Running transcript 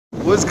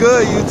What's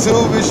good,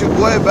 YouTube? It's your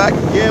boy back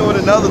again with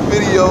another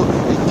video.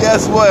 And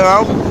guess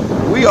what,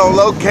 we on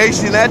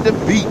location at the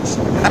beach.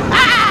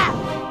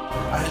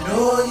 I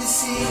know you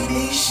see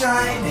me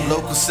shining.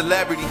 Local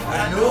celebrity.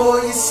 I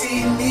know you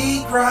see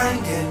me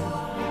grinding.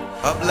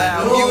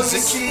 UpLoudMusic. You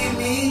see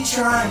me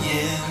trying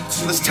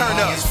to Let's turn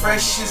be up. as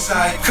fresh as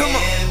I Come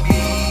can be.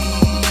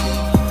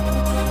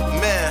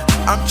 Man,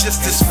 I'm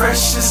just As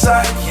fresh as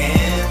I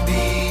can be.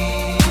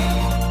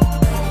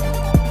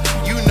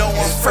 You know I'm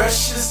As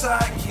fresh as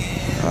I can.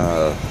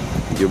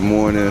 Good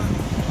morning. I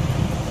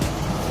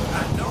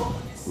know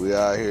We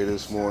out here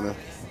this morning.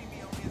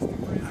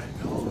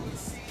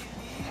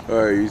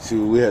 Alright,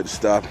 YouTube, we had to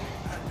stop,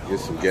 get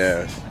some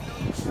gas.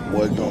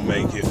 Wasn't gonna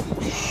make it.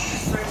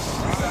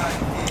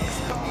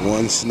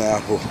 One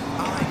Snapple.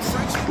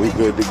 We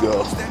good to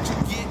go.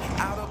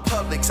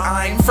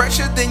 I'm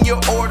fresher than your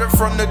order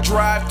from the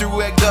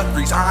drive-thru at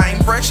Guthrie's. I'm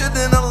fresher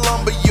than a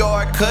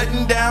lumberyard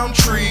cutting down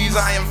trees.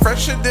 I am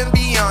fresher than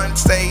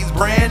Beyonce's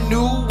brand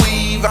new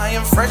weave. I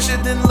am fresher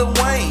than Lil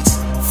Wayne's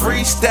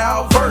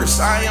freestyle verse.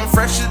 I am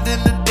fresher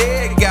than the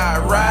dead guy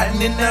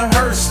riding in the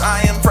hearse.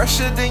 I am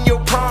fresher than your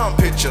prom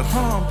picture.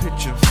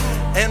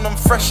 And I'm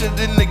fresher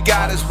than the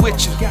guy that's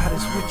with you.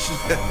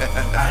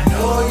 I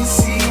know you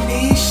see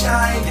me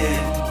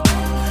shining.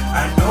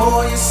 I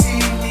know you see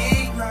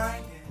me grinding.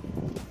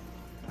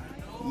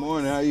 Good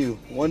morning, how you?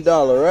 $1,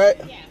 right?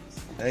 Yes.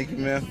 Thank you,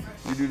 man.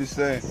 You do the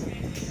same.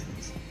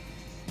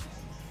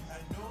 I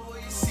know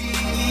you see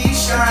me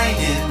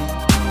shining.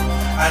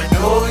 I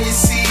know you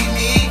see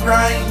me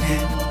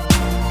grinding.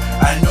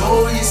 I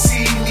know you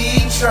see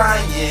me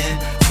trying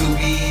to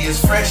be as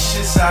fresh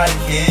as I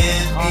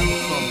can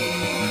be.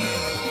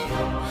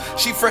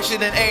 She fresher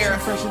than air.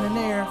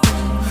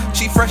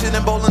 She fresher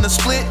than bowling a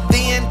split,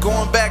 then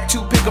going back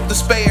to pick up the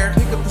spare.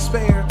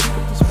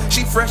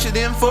 She fresher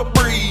than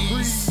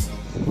Febreze.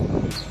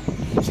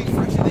 She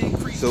fresher than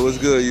creep. So what's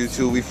good,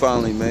 YouTube? We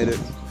finally made it.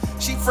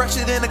 She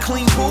fresher than a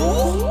clean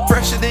pool.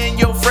 Fresher than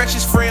your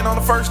freshest friend on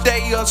the first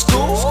day of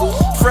school.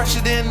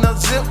 Fresher than a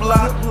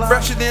Ziploc.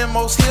 Fresher than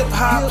most hip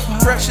hop.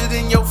 Fresher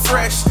than your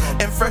fresh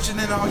and fresher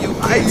than all your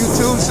Hey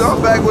YouTube, so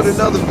I'm back with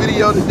another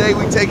video today.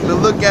 We're taking a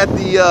look at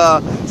the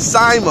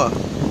Syma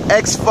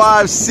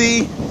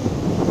X5C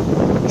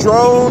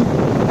drone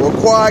or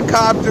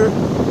quadcopter,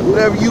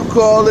 whatever you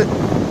call it.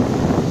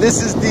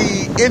 This is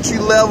the entry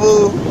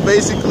level,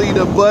 basically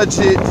the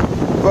budget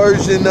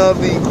version of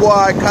the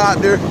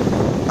quadcopter.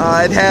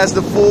 It has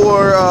the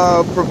 4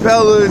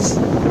 propellers,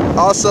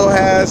 also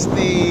has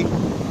the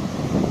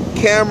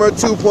camera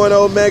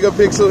 2.0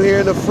 megapixel here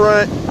in the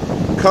front,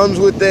 comes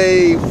with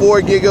a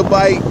 4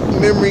 gigabyte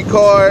memory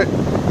card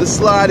to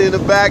slide in the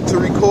back to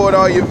record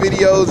all your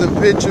videos and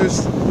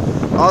pictures.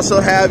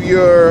 Also have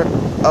your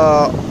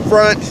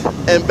front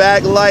and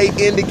back light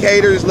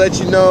indicators, let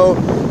you know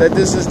that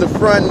this is the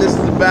front and this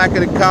is the back of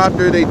the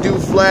copter. They do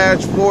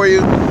flash for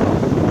you.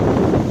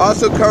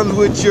 Also comes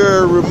with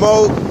your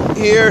remote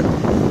here.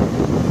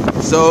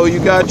 So you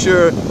got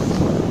your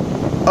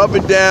up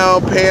and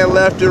down, pan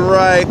left and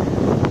right,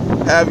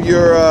 have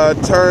your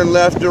turn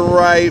left and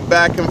right,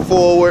 back and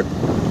forward,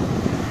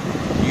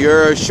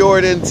 your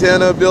short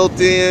antenna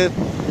built in,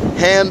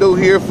 handle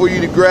here for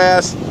you to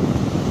grasp,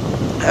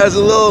 has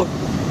a little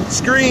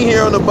screen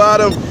here on the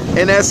bottom,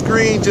 and that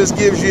screen just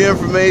gives you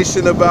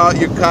information about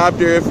your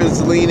copter, if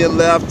it's leaning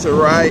left to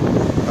right.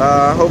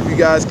 I hope you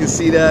guys can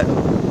see that.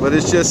 But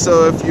it's just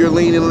so if you're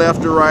leaning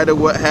left or right or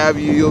what have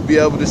you, you'll be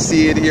able to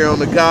see it here on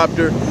the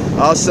copter.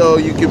 Also,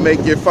 you can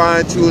make your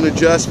fine-tune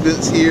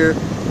adjustments here.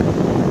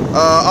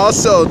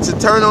 Also, to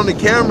turn on the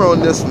camera on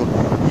this one,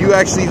 you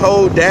actually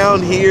hold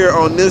down here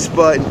on this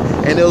button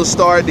and it'll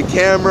start the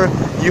camera.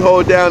 You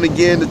hold down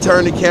again to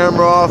turn the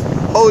camera off.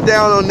 Hold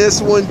down on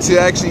this one to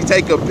actually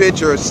take a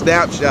picture, a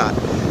snapshot.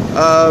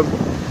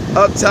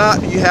 Up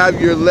top, you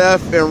have your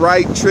left and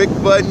right trick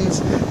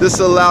buttons. This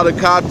will allow the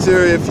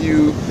copter, if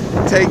you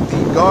take the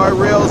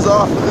guardrails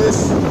off of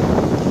this,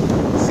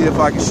 see if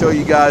I can show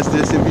you guys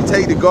this. If you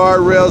take the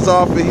guardrails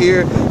off of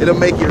here, it'll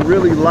make it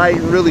really light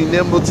and really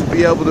nimble to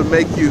be able to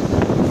make you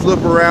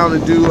flip around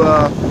and do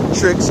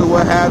tricks or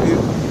what have you.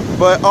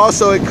 But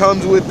also it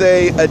comes with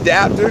a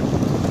adapter.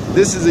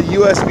 This is a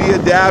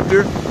USB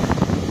adapter.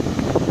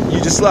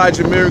 You just slide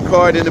your memory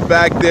card in the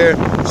back there,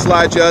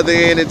 slide your other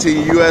end into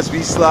your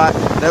USB slot.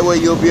 That way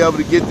you'll be able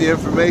to get the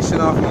information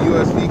off the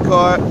USB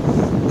card.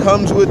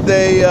 Comes with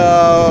a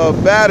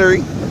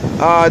battery.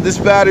 This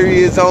battery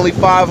is only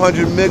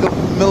 500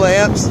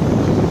 milliamps,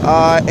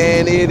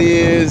 and it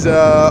is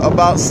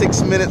about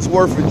 6 minutes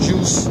worth of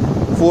juice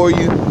for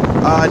you.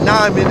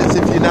 9 minutes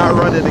if you're not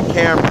running a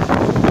camera.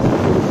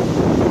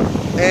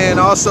 And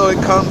also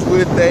it comes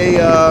with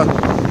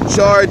a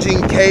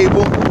charging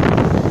cable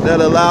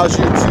that allows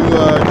you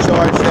to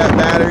charge that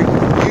battery.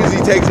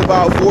 Usually takes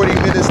about 40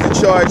 minutes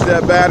to charge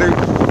that battery.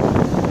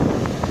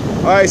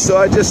 Alright, so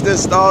I just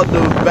installed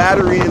the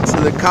battery into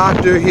the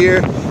copter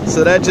here.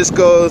 So that just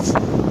goes,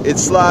 it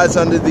slides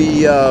under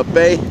the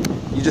bay.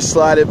 You just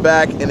slide it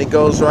back and it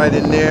goes right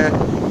in there.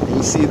 And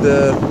you see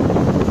the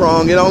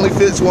prong. It only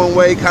fits one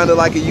way, kind of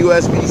like a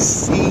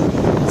USB-C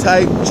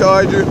type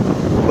charger.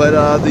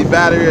 But the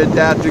battery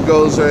adapter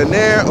goes in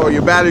there, or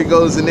your battery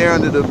goes in there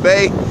under the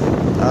bay.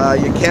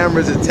 Your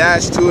camera's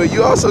attached to it.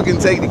 You also can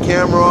take the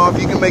camera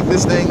off. You can make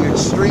this thing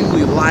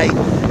extremely light,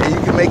 and you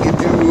can make it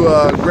do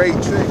great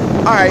tricks.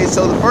 Alright,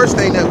 so the first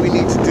thing that we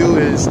need to do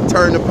is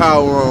turn the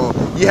power on.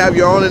 You have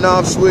your on and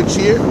off switch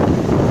here,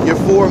 your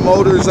 4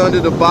 motors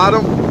under the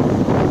bottom.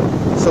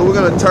 So we're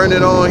going to turn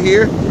it on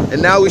here, and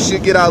now we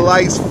should get our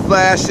lights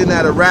flashing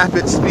at a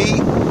rapid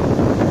speed,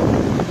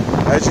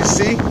 as you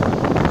see.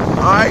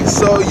 Alright,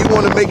 so you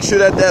want to make sure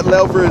that that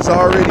lever is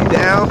already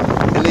down,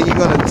 and then you're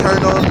going to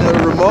turn on the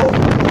remote.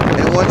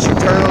 And once you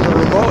turn on the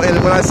remote,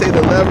 and when I say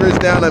the lever is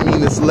down, I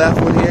mean this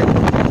left one here,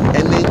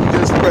 and then you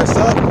just press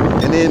up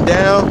and then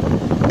down,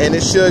 and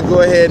it should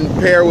go ahead and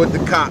pair with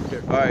the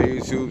copter. Alright,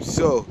 YouTube,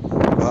 so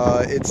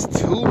it's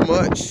too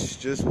much,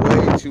 just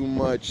way too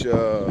much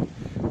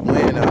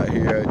wind out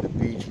here at the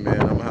beach, man.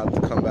 I'm gonna have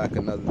to come back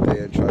another day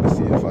and try to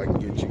see if I can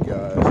get you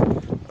guys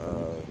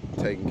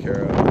taken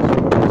care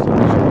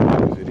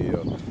of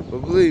video. But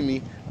believe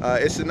me,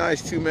 it's a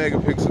nice 2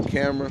 megapixel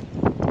camera,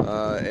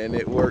 and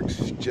it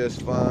works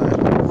just fine.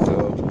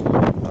 So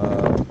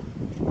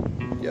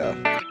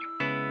yeah.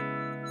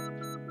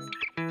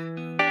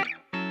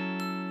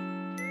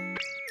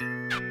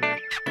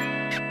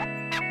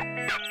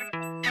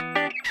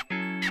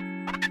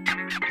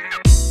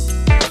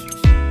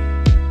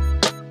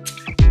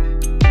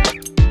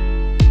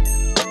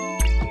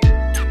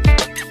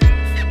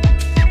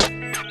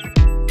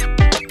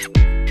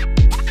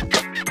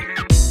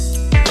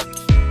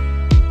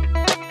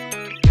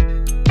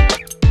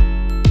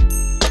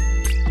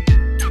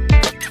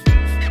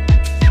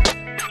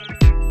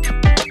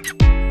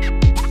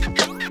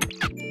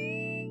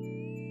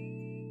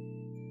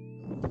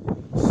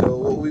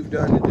 We've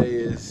done today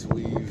is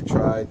we've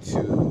tried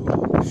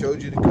to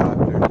showed you the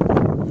copter.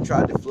 We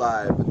tried to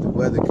fly it, but the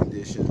weather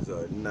conditions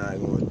are not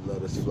going to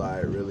let us fly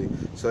it really.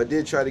 So I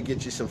did try to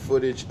get you some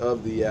footage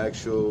of the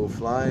actual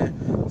flying.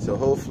 So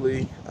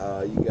hopefully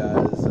you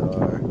guys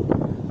are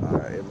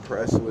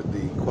impressed with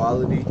the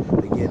quality.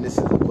 Again, this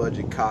is a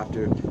budget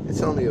copter.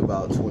 It's only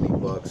about 20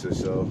 bucks or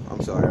so.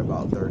 I'm sorry,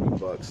 about 30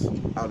 bucks.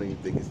 I don't even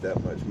think it's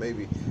that much.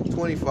 Maybe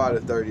 $25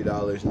 to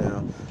 $30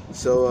 now.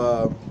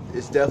 So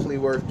it's definitely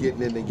worth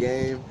getting in the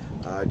game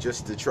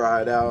just to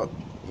try it out.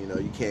 You know,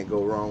 you can't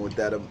go wrong with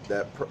that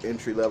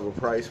entry-level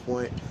price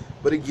point.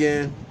 But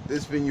again,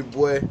 this has been your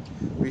boy.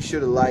 Be sure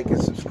to like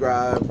and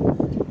subscribe.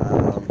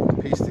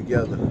 Piece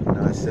together,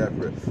 not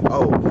separate.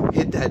 Oh,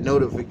 hit that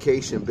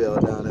notification bell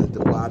down at the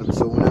bottom,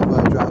 so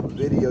whenever I drop a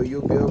video,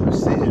 you'll be able to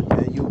see it,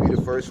 man. You'll be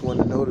the first one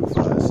to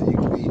notify, so you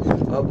can be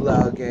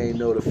UpLoud Game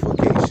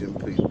notification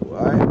people.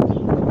 All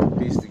right,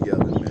 peace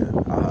together,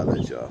 man. I'll holler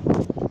at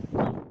y'all.